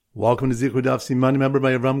Welcome to Zichud Daf Siman, remembered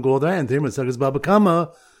by Avram Goldar, and today we're going to Bava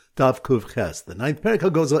Kamma, Daf Kuf Ches. The ninth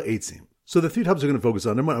parak goes al Eitzim. So the three topics we're going to focus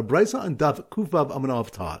on. Number one, a brisa on Daf Kuvav Amanav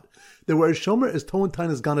taught that whereas Shomer is Tolan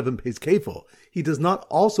Tainas Ganav and pays Kefil, he does not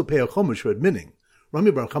also pay a chomish for admitting.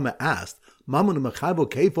 Bava Kamma asked, Mamun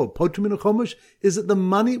Machavo Kefil Potrim in a chomish? Is it the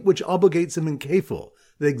money which obligates him in Kefil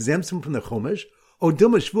that exempts him from the chomish? Or is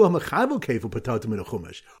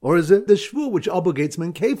it the shvu which obligates him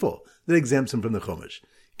in kefil that exempts him from the chumash?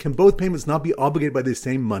 Can both payments not be obligated by the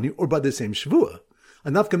same money or by the same shvua?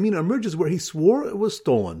 A nafkamina emerges where he swore it was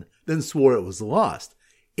stolen, then swore it was lost.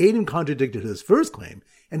 Adam contradicted his first claim,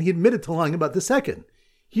 and he admitted to lying about the second.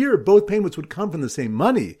 Here, both payments would come from the same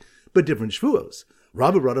money, but different shvuos.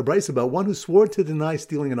 Rabbi brought a brisa about one who swore to deny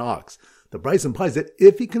stealing an ox. The brisa implies that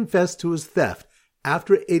if he confessed to his theft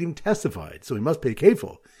after Adam testified, so he must pay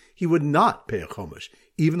kefil, he would not pay a chomish,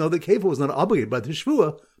 even though the kefil was not obligated by the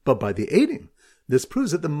shvua, but by the Adam. This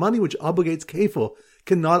proves that the money which obligates kefil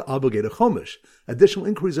cannot obligate a chomish. Additional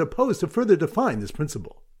inquiries are posed to further define this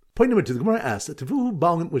principle. Point number two, the Gemara asks, Tevuhu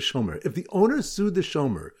balin with shomer. If the owner sued the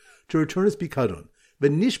shomer to return his pikadon,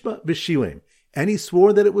 v'nishba v'shilem, and he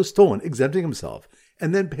swore that it was stolen, exempting himself,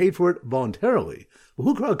 and then paid for it voluntarily,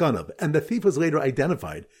 v'hukra ganav, and the thief was later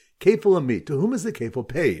identified, kefil amit, to whom is the kefil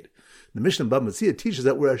paid? The Mishnah Bava Kamma teaches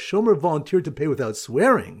that where a shomer volunteered to pay without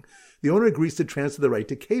swearing, the owner agrees to transfer the right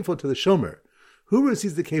to kefil to the shomer. Who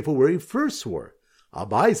receives the kefil where he first swore?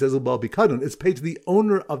 Abai says it's paid to the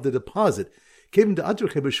owner of the deposit,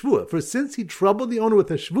 for since he troubled the owner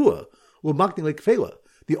with a shvua,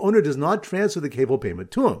 the owner does not transfer the kefil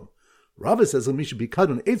payment to him. Rava says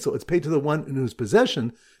it's paid to the one in whose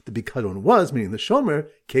possession the pikadon was, meaning the shomer,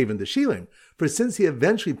 kevin the shilim. For since he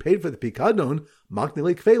eventually paid for the pikadon,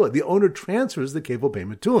 the owner transfers the kefil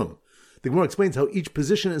payment to him. The Gemara explains how each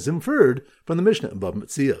position is inferred from the Mishnah in Bava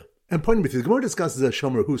Kamma. And pointing with the Gemara discusses a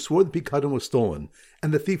shomer who swore the pikadon was stolen,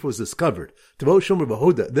 and the thief was discovered. Then the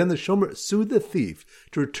shomer sued the thief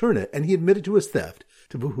to return it, and he admitted to his theft.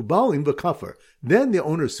 Then the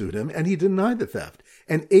owner sued him, and he denied the theft,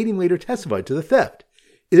 and Adam later testified to the theft.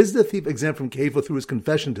 Is the thief exempt from kefil through his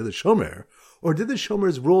confession to the shomer, or did the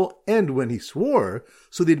shomer's role end when he swore,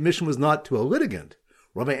 so the admission was not to a litigant?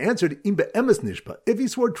 Rabbi answered, if he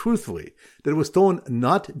swore truthfully that it was stolen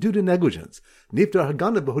not due to negligence,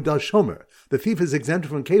 the thief is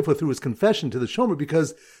exempted from kefil through his confession to the shomer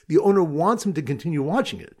because the owner wants him to continue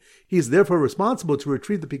watching it. He is therefore responsible to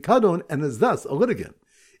retrieve the pikadon and is thus a litigant.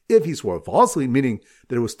 If he swore falsely, meaning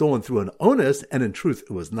that it was stolen through an onus, and in truth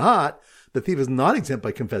it was not, the thief is not exempt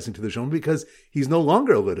by confessing to the shomer because he's no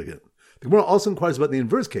longer a litigant. The Gemara also inquires about the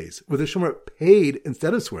inverse case, where the shomer paid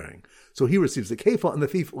instead of swearing. So he receives the kefil, and the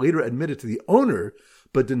thief later admitted to the owner,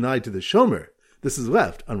 but denied to the shomer. This is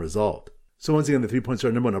left unresolved. So once again, the 3 points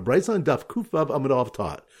are: number one, a brisa on Daf Kuvav Amadav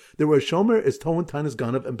taught that where a shomer is Tolan Tainas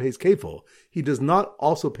Ganav and pays kefil, he does not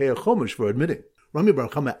also pay a chomish for admitting. Bava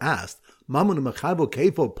Kamma asked, Mamun Machavo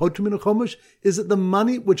Kefil Potrim in a chomish? Is it the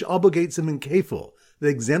money which obligates him in kefil that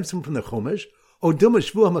exempts him from the chomish? Or is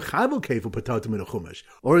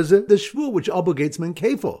it the shvu which obligates him in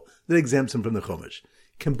kefil that exempts him from the chumash?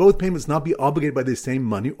 Can both payments not be obligated by the same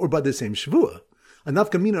money or by the same shvua? A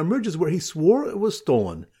nafkamina emerges where he swore it was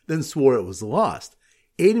stolen, then swore it was lost.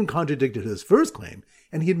 Adam contradicted his first claim,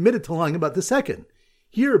 and he admitted to lying about the second.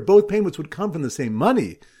 Here, both payments would come from the same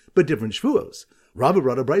money, but different shvuos. Rabbi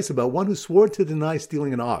brought a brisa about one who swore to deny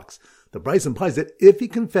stealing an ox. The brisa implies that if he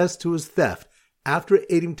confessed to his theft after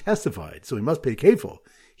Adam testified, so he must pay kefil,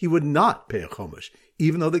 he would not pay a chomish,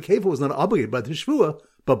 even though the kefil was not obligated by the shvua,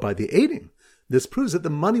 but by the Adam. This proves that the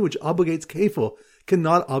money which obligates kefil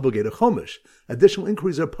cannot obligate a chomish. Additional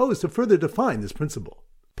inquiries are posed to further define this principle.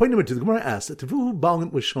 Point number two, the Gemara asks, Tevuhu balin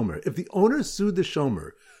with shomer. If the owner sued the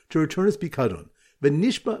shomer to return his pikadon,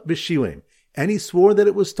 v'nishba v'shilem, and he swore that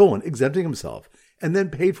it was stolen, exempting himself, and then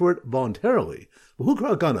paid for it voluntarily,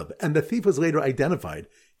 v'hukra ganav, and the thief was later identified,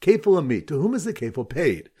 kefil amit, to whom is the kefil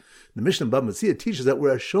paid? The Mishnah Bava Kamma teaches that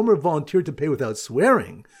where a shomer volunteered to pay without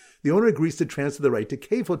swearing, the owner agrees to transfer the right to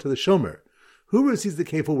kefil to the shomer. Who receives the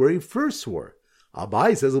kefil where he first swore?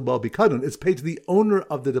 Abai says it's paid to the owner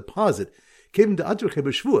of the deposit,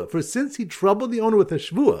 for since he troubled the owner with a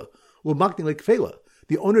shvua,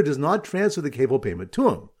 the owner does not transfer the kefil payment to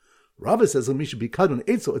him. Rava says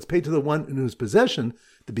it's paid to the one in whose possession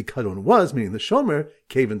the pikadon was, meaning the shomer,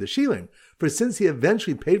 kevin the shilim. For since he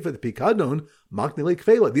eventually paid for the pikadon,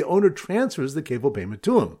 the owner transfers the kefil payment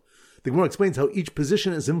to him. The Gemara explains how each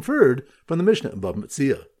position is inferred from the Mishnah in Bava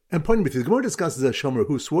Kamma. And pointing with you, the Gemara discusses a shomer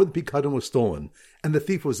who swore the pikadon was stolen, and the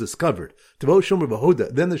thief was discovered. Then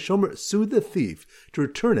the shomer sued the thief to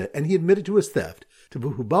return it, and he admitted to his theft.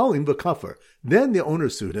 Tevuhubalim v'kafar. Then the owner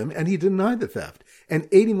sued him, and he denied the theft, and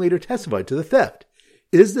Eidim later testified to the theft.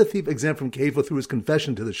 Is the thief exempt from kefil through his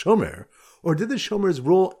confession to the shomer, or did the shomer's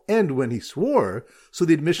role end when he swore, so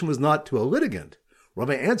the admission was not to a litigant?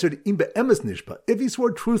 Rabbi answered, Im be'emes nishpa, if he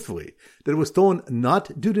swore truthfully that it was stolen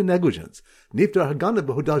not due to negligence, niftar haganav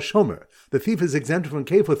b'hodal shomer, the thief is exempted from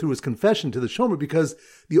kefil through his confession to the shomer because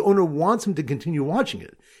the owner wants him to continue watching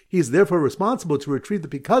it. He is therefore responsible to retrieve the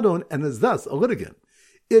pikadon and is thus a litigant.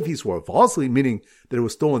 If he swore falsely, meaning that it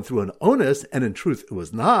was stolen through an onus, and in truth it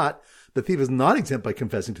was not, the thief is not exempt by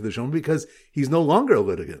confessing to the shomer because he's no longer a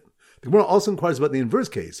litigant. The Gemara also inquires about the inverse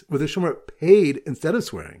case, where the shomer paid instead of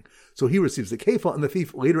swearing. So he receives the kefil, and the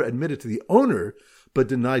thief later admitted to the owner, but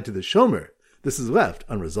denied to the shomer. This is left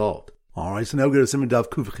unresolved. All right, so now we go to Siman Daf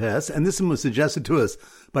Kuf Ches, and this one was suggested to us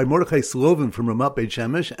by Mordechai Slovin from Ramat Beit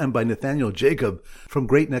Shemesh and by Nathaniel Jacob from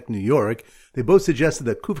Great Neck, New York. They both suggested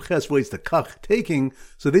that Kuf Ches relates to kach, taking,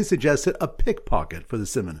 so they suggested a pickpocket for the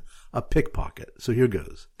Siman. A pickpocket. So here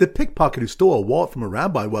goes. The pickpocket who stole a wallet from a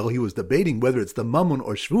rabbi while he was debating whether it's the mammon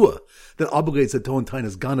or shvua that obligates the ton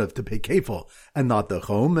tainas ganav to pay kefil and not the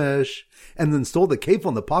chomesh, and then stole the kefil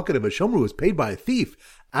in the pocket of a shomer who was paid by a thief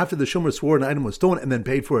after the shomer swore an item was stolen and then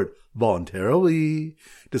paid for it voluntarily,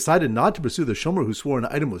 decided not to pursue the shomer who swore an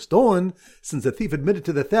item was stolen, since the thief admitted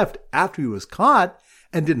to the theft after he was caught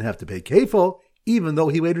and didn't have to pay kefil, even though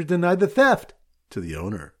he later denied the theft to the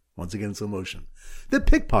owner. Once again, slow motion. The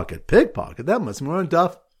pickpocket, that must be more on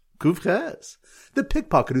Daf Kuf Ches. The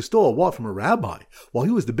pickpocket who stole a wallet from a rabbi while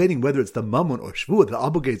he was debating whether it's the mammon or shvua that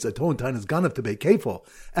obligates a ton tainas ganav to pay kefil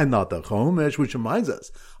and not the chomesh, which reminds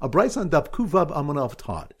us, a brayso on Daf Kuvav Amanav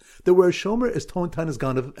taught that where a shomer is ton tainas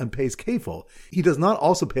ganav and pays kefil, he does not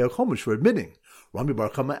also pay a chomesh for admitting. Rami Bar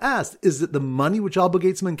Kamma asked, is it the money which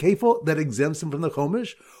obligates him in kefil that exempts him from the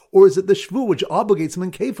chomesh, or is it the shvu which obligates him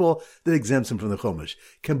in kefil that exempts him from the chomesh?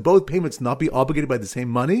 Can both payments not be obligated by the same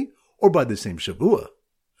money or by the same shavua?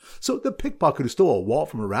 So the pickpocket who stole a wallet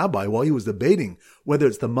from a rabbi while he was debating whether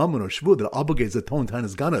it's the mammon or shvu that obligates the ton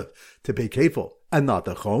tainas ganav to pay kefil and not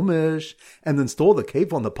the chomesh, and then stole the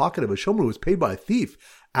kefil in the pocket of a shomer who was paid by a thief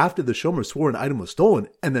after the shomer swore an item was stolen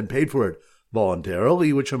and then paid for it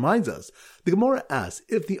voluntarily, which reminds us, the Gemara asks,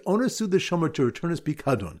 if the owner sued the shomer to return his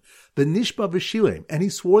pikadon, the nishba v'shilem, and he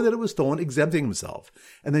swore that it was stolen, exempting himself,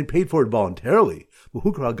 and then paid for it voluntarily,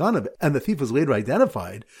 and the thief was later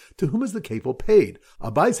identified, to whom is the kefil paid?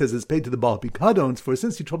 Abai says it's paid to the Baal Pikadons, for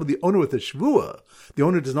since he troubled the owner with a shvua, the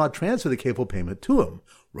owner does not transfer the kefil payment to him.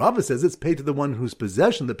 Rava says it's paid to the one whose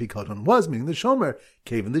possession the pikadon was, meaning the shomer,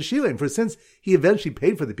 kaven the shilem, for since he eventually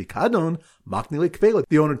paid for the pikadon, makni lekvela,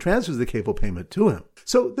 the owner transfers the kefil payment to him.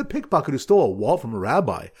 So the pickpocket who stole a wallet from a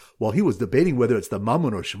rabbi while he was debating whether it's the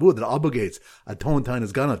mammon or shvu that obligates a ton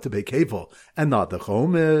tainas ganav to pay kefil and not the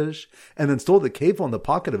chomesh, and then stole the kefil in the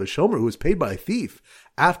pocket of a shomer who was paid by a thief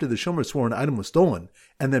after the shomer swore an item was stolen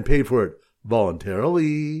and then paid for it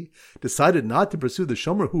voluntarily, decided not to pursue the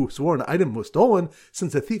shomer who swore an item was stolen,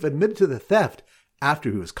 since the thief admitted to the theft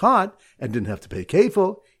after he was caught and didn't have to pay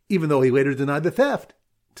kefil, even though he later denied the theft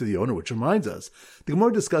to the owner, which reminds us, the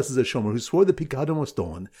Gemara discusses a shomer who swore the pikadon was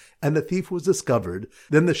stolen and the thief was discovered.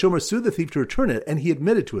 Then the shomer sued the thief to return it and he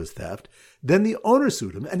admitted to his theft. Then the owner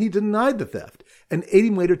sued him and he denied the theft, and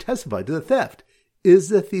Eidim later testified to the theft. Is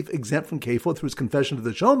the thief exempt from kefil through his confession to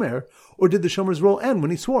the shomer, or did the shomer's role end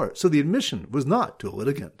when he swore, so the admission was not to a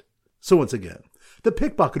litigant? So once again, the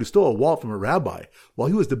pickpocket who stole a wallet from a rabbi while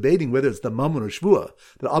he was debating whether it's the mammon or shvua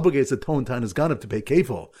that obligates the ton tainas ganav to pay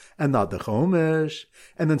kefil and not the chomesh,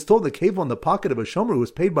 and then stole the kefil in the pocket of a shomer who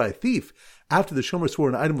was paid by a thief after the shomer swore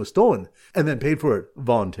an item was stolen and then paid for it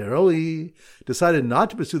voluntarily, decided not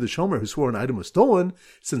to pursue the shomer who swore an item was stolen,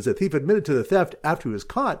 since the thief admitted to the theft after he was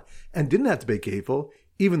caught and didn't have to pay kefil,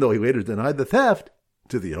 even though he later denied the theft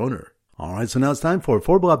to the owner. All right, so now it's time for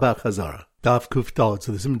Bla Bach Hazara. Daf Kuf Daled.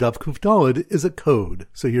 So this Daf Kuf Daled is a code.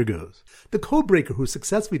 So here goes. The code breaker who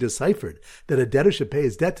successfully deciphered that a debtor should pay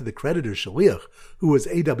his debt to the creditor shaliach, who was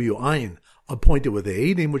A.W. Ayin, appointed with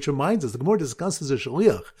the Eidim, which reminds us the Gemara discusses a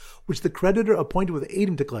shaliach, which the creditor appointed with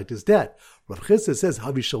Eidim to collect his debt. Rav Chisda says,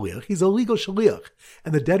 Havi shaliach, he's a legal shaliach,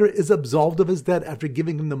 and the debtor is absolved of his debt after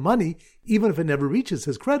giving him the money, even if it never reaches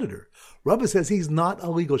his creditor. Rava says he's not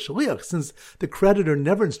a legal shaliach, since the creditor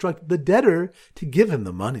never instructed the debtor to give him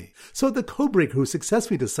the money. So the codebreaker who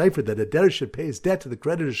successfully deciphered that a debtor should pay his debt to the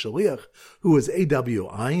creditor shaliach, who was A.W.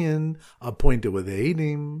 Ayin, appointed with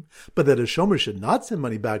Eidim, but that a shomer should not send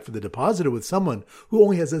money back for the depositor with someone who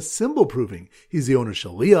only has a symbol proving he's the owner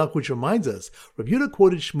shaliach, which reminds us, Rav Yehuda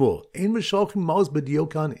quoted Shmuel, Ein Meshalchim Maos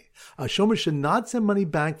B'Diokani. A shomer should not send money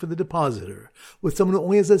back for the depositor with someone who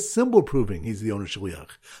only has a symbol proving he's the owner shliach.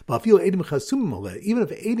 Even if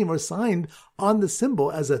edim are signed on the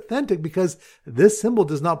symbol as authentic, because this symbol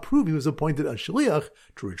does not prove he was appointed a shliach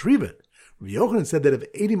to retrieve it. Rabbi Yochanan said that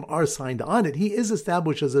if edim are signed on it, he is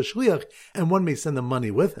established as a shliach, and one may send the money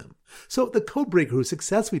with him. So the codebreaker who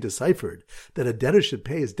successfully deciphered that a debtor should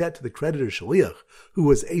pay his debt to the creditor shliach, who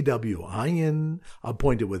was ayin,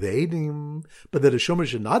 appointed with edim, but that a shomer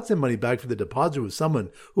should not send money back for the depositor with someone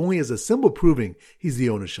who only has a symbol proving he's the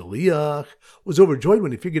owner shliach, was overjoyed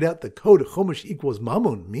when he figured out the code chomesh equals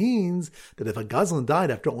mammon means that if a gazlan died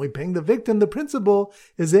after only paying the victim, the principal,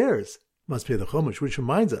 his heirs must pay the chomesh, which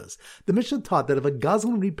reminds us, the Mishnah taught that if a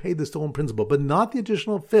gazlan repaid the stolen principal, but not the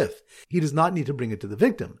additional fifth, he does not need to bring it to the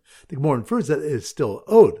victim. The Gemara infers that it is still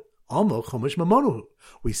owed. Almo chomesh mamonuhu.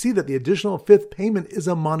 We see that the additional fifth payment is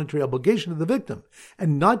a monetary obligation to the victim,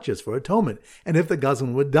 and not just for atonement. And if the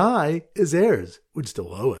gazlan would die, his heirs would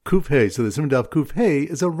still owe it. Kuf Hey, so the Simon Daf Kuf Hey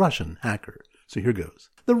is a Russian hacker. So here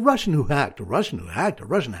goes. The Russian who hacked, a Russian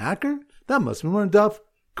hacker? That must be more Daf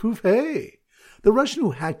Kuf Hey. The Russian who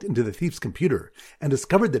hacked into the thief's computer and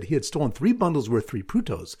discovered that he had stolen 3 bundles worth 3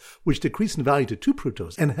 prutos, which decreased in value to 2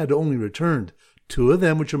 prutos, and had only returned 2 of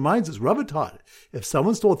them, which reminds us, Rava taught, if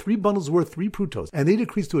someone stole 3 bundles worth 3 prutos, and they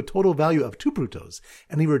decreased to a total value of 2 prutos,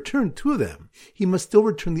 and he returned 2 of them, he must still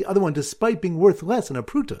return the other one despite being worth less than a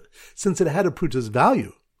pruta, since it had a pruta's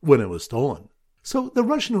value when it was stolen. So the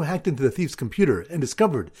Russian who hacked into the thief's computer and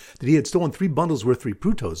discovered that he had stolen 3 bundles worth 3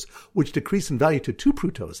 prutos, which decreased in value to 2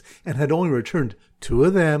 prutos, and had only returned 2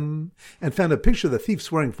 of them, and found a picture of the thief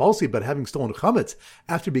swearing falsely about having stolen chametz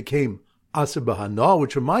after it became Aser Bahana,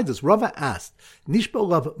 which reminds us, Rava asked, Nishba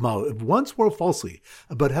Lav Mao, if one swore falsely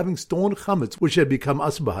about having stolen chametz, which had become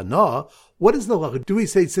Aser Bahana, what is the law? Do we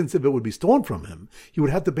say since if it would be stolen from him, he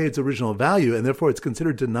would have to pay its original value, and therefore it's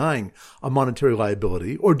considered denying a monetary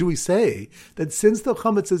liability? Or do we say that since the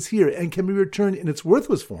chametz is here and can be returned in its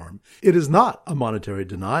worthless form, it is not a monetary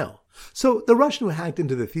denial? So the Russian who hacked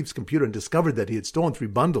into the thief's computer and discovered that he had stolen 3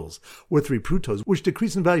 bundles worth 3 prutos, which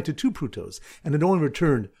decreased in value to 2 prutos, and had only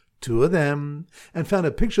returned 2 of them, and found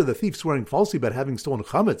a picture of the thief swearing falsely about having stolen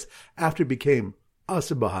chametz after it became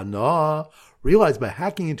Aser Bahana, realized by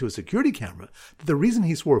hacking into a security camera that the reason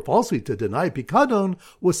he swore falsely to deny pikadon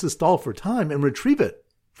was to stall for time and retrieve it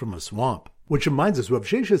from a swamp. Which reminds us, Rav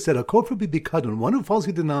Shesha said, a kofar b'pikadon, one who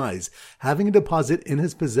falsely denies having a deposit in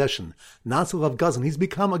his possession, nasalav gazlan, he's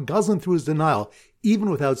become a gazlan through his denial, even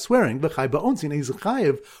without swearing, v'chai ba'onsin, and he's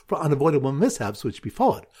chayiv for unavoidable mishaps which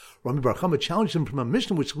befall it. Rami Bava Kamma challenged him from a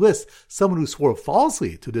mission which lists someone who swore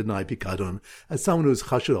falsely to deny pikadon as someone who is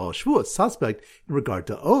chashud al shvuah, suspect in regard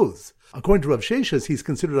to oaths. According to Rav Sheshes, he's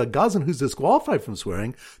considered a gazlan who's disqualified from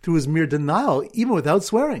swearing through his mere denial, even without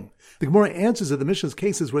swearing. The Gemara answers that the Mishnah's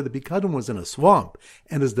cases where the pikadon was in a swamp,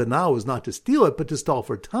 and his denial was not to steal it, but to stall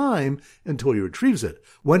for time until he retrieves it.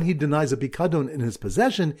 When he denies a pikadon in his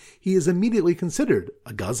possession, he is immediately considered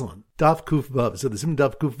a gazlan. Daf Kuf Vav. So the Sim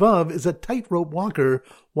Daf Kuf Vav is a tightrope walker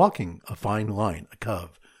walking a fine line, a kav.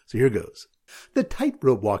 So here goes. The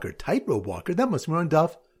tightrope walker, that must be on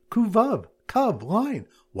Daf Kuf Vav, kav, line,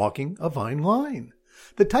 walking a fine line.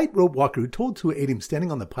 The tightrope walker who told two Adim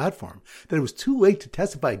standing on the platform that it was too late to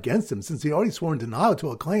testify against him since he already swore in denial to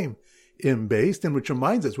a claim based, and which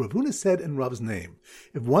reminds us, Rav Huna said in Rav's name,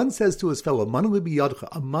 if one says to his fellow, Mana li biyadcha,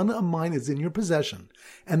 a mana of mine is in your possession,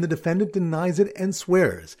 and the defendant denies it and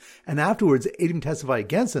swears, and afterwards Adim testify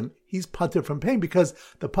against him, he's patur from paying, because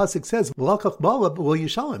the pasuk says, V'lakach ba'alav v'lo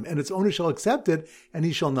yishalem, and its owner shall accept it, and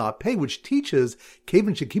he shall not pay, which teaches,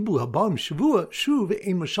 Kevin shekibu habalim shvua, shuv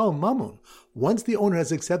ein mashal mamun. Once the owner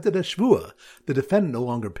has accepted a shvua, the defendant no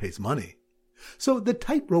longer pays money. So the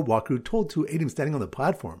tightrope walker who told two Adim standing on the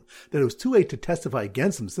platform that it was too late to testify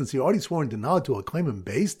against him since he already swore in denial to a claim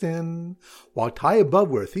based in, walked high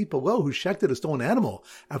above where a thief below who shechted a stolen animal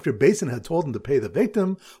after Basin had told him to pay the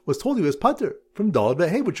victim was told he was patur from dalad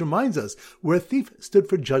v'hei, which reminds us where a thief stood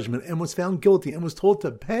for judgment and was found guilty and was told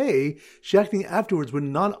to pay, shechting afterwards would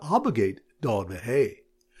not obligate dalad v'hei.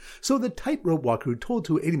 So the tightrope walker who told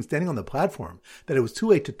two Adim standing on the platform that it was too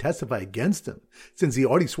late to testify against him, since he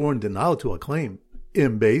already swore in denial to a claim,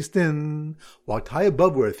 Basin, walked high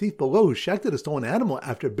above where a thief below who shechted a stolen animal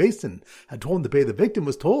after Basin had told him to pay the victim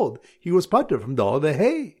was told he was patur from dalad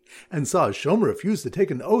v'hei, and saw a shomer refuse to take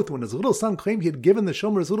an oath when his little son claimed he had given the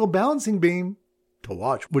shomer his little balancing beam to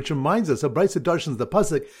watch, which reminds us of Brisa Darshans the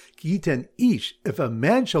pasuk, Ki yiten ish, if a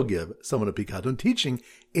man shall give someone a pikadon, teaching,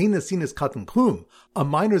 ein asinas katan klum, a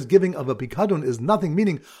minor's giving of a pikadon is nothing,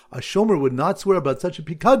 meaning a shomer would not swear about such a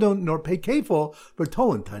pikadon nor pay kefil for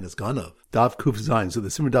tolan tainas ganav. Daf Kuf Zayin, so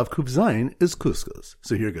the Simmer Daf Kuf Zayin is couscous.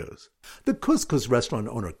 So here goes. The couscous restaurant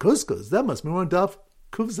owner, couscous, that must be on Daf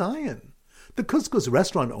Kuv Zayin. The couscous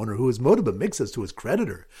restaurant owner who was motive mixes to his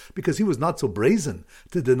creditor because he was not so brazen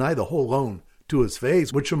to deny the whole loan to his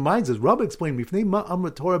face, which reminds us, Rabbi explained, why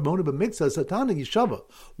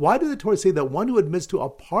did the Torah say that one who admits to a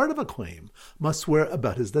part of a claim must swear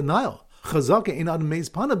about his denial? It's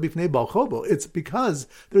because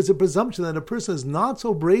there's a presumption that a person is not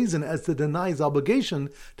so brazen as to deny his obligation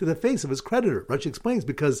to the face of his creditor. Rashi explains,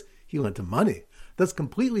 because he lent him money. Thus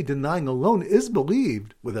completely denying a loan is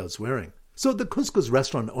believed without swearing. So the couscous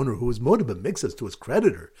restaurant owner who was motive mixes to his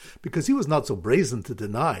creditor because he was not so brazen to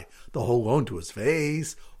deny the whole loan to his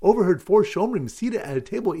face, overheard 4 shomrim seated at a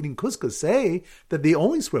table eating couscous say that they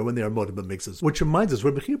only swear when they are motive mixes, which reminds us,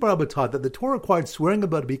 Rabbi Bar taught that the Torah required swearing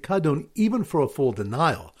about a bikadon even for a full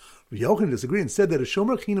denial. Yochanan disagreed and said that a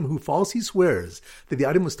shomer chinam who falsely swears that the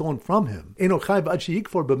item was stolen from him, he's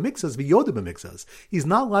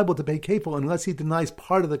not liable to pay kefil unless he denies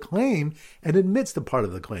part of the claim and admits to part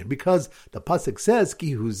of the claim, because the pasuk says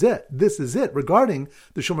ki hu zeh, this is it, regarding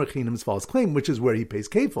the shomer chinam's false claim, which is where he pays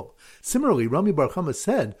kefil. Similarly, Rami Bar Kamma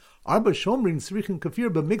said, Arba shomrim tzrichin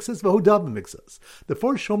kafir b'mixas v'hodav b'mixas. The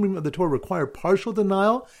 4 shomrim of the Torah require partial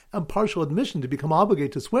denial and partial admission to become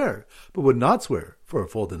obligated to swear, but would not swear for a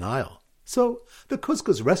full denial. So, the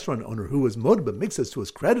couscous restaurant owner who was motive b'mixas to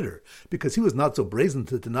his creditor because he was not so brazen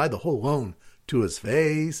to deny the whole loan to his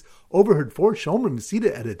face, overheard 4 shomrim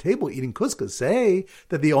seated at a table eating couscous say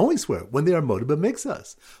that they only swear when they are motive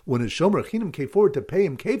b'mixas. When his shomer chinim came forward to pay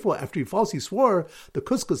him kefil after he falsely swore the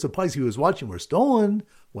couscous supplies he was watching were stolen,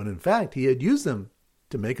 when in fact he had used them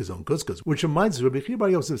to make his own couscous. Which reminds us, Rabbi Bar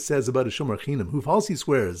Yosef says about a shomer chinim who falsely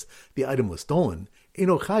swears the item was stolen, he's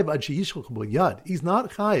not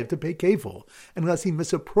chayiv to pay kefil unless he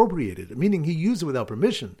misappropriated it, meaning he used it without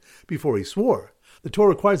permission before he swore. The Torah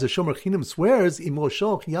requires a shomer chinim swears that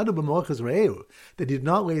he did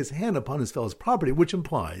not lay his hand upon his fellow's property, which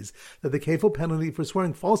implies that the kefil penalty for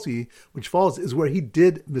swearing falsely, which falls, is where he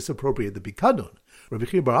did misappropriate the pikadon.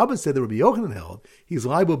 Rabbi Bar Abba said that Rabbi Yochanan held he's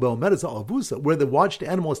liable be'omedes al avusa, where the watched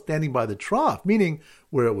animal is standing by the trough, meaning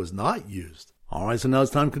where it was not used. Alright, so now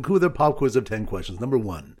it's time to conclude their pop quiz of 10 questions. Number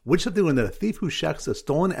 1. Which have they learned that a thief who shechs a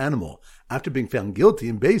stolen animal after being found guilty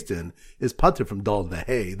and based in is patur from dal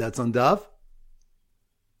v'hei? That's on daf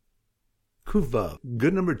Kuva.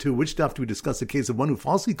 Good. Number 2. Which daf do we discuss the case of one who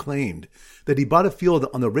falsely claimed that he bought a field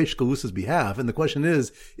on the Reish Galusa's behalf, and the question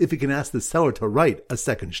is if he can ask the seller to write a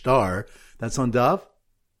second star? That's on daf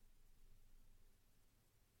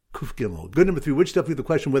Kuf Gimel. Good. Number 3. Which daf do the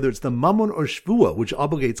question whether it's the mammon or shvua which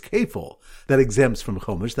obligates kefil that exempts from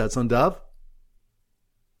chomish? That's on daf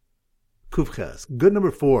Kuf Ches. Good.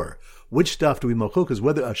 Number 4. Which daf do we machok is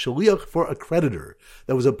whether a shaliach for a creditor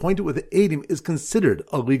that was appointed with Eidim is considered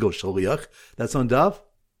a legal shaliach? That's on daf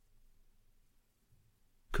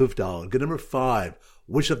Kuf Dal. Good. Number 5.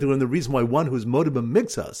 Which daf do we learn the reason why one who is motive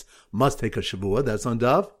b'mixas must take a shavua? That's on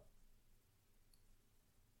daf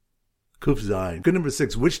Kuf Zayin. Good. Number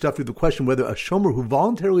 6. Which daf do the question whether a shomer who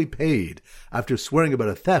voluntarily paid after swearing about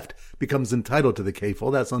a theft becomes entitled to the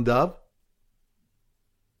kefil? That's on daf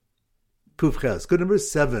Kuf Ches. Good. Number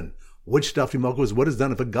 7. Which daf do is what is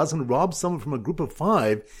done if a gazan robs someone from a group of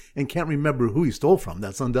 5 and can't remember who he stole from?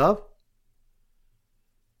 That's on daf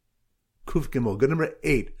Kuf Gimel. Good. Number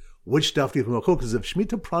 8. Which daf do is if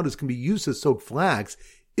Shemitah produce can be used to soak flax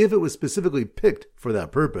if it was specifically picked for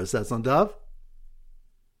that purpose? That's on daf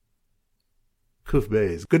Kuf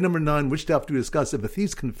Beis. Good. Number 9. Which daf do we discuss if a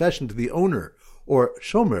thief's confession to the owner or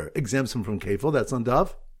shomer exempts him from kefil? That's on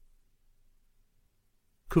daf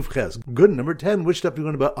Kuf Ches. Good. Number 10. Which daf do we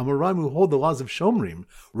learn about Amoraim who hold the laws of shomrim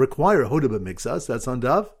require hoda b'mixas? That's on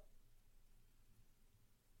daf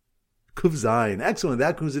Kuf Zayin. Excellent.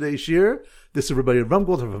 That concludes today's shir. This is everybody at Ram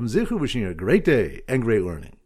Goldberg from Zichu, wishing you a great day and great learning.